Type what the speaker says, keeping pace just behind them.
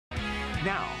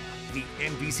Now, the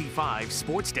NBC5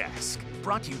 Sports Desk,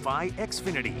 brought to you by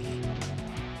Xfinity.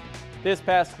 This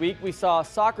past week, we saw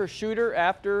soccer shooter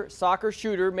after soccer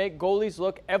shooter make goalies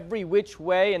look every which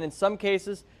way and in some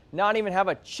cases not even have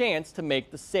a chance to make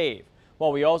the save.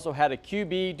 While we also had a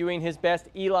QB doing his best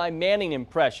Eli Manning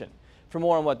impression. For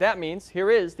more on what that means, here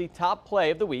is the top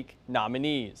play of the week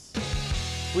nominees.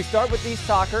 We start with these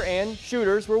soccer and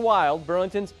shooters were wild.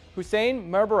 Burlington's Hussein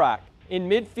Merbarak in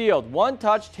midfield, one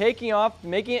touch taking off,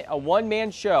 making it a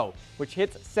one-man show, which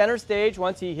hits center stage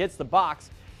once he hits the box,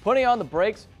 putting on the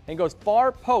brakes and goes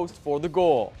far post for the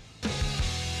goal.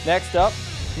 Next up,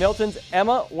 Milton's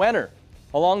Emma Wenner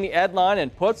along the end line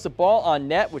and puts the ball on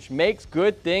net, which makes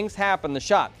good things happen. The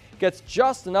shot gets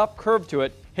just enough curve to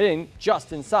it, hitting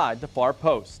just inside the far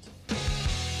post.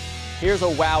 Here's a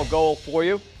wow goal for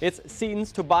you. It's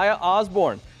Seton's Tobiah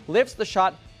Osborne. Lifts the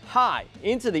shot high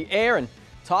into the air, and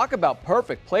talk about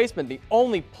perfect placement. The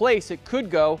only place it could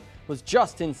go was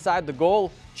just inside the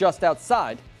goal, just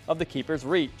outside of the keeper's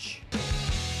reach.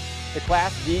 The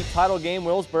Class D title game,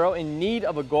 Willsboro in need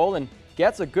of a goal and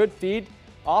gets a good feed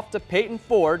off to Peyton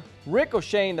Ford,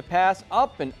 ricocheting the pass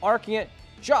up and arcing it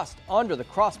just under the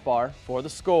crossbar for the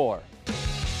score.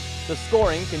 The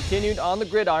scoring continued on the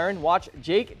gridiron. Watch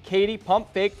Jake Cady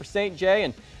pump fake for St. J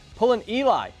and pulling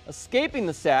Eli, escaping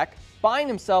the sack, buying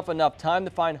himself enough time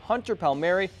to find Hunter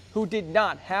Palmieri, who did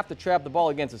not have to trap the ball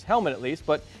against his helmet at least,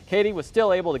 but Cady was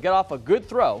still able to get off a good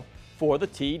throw for the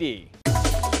TD.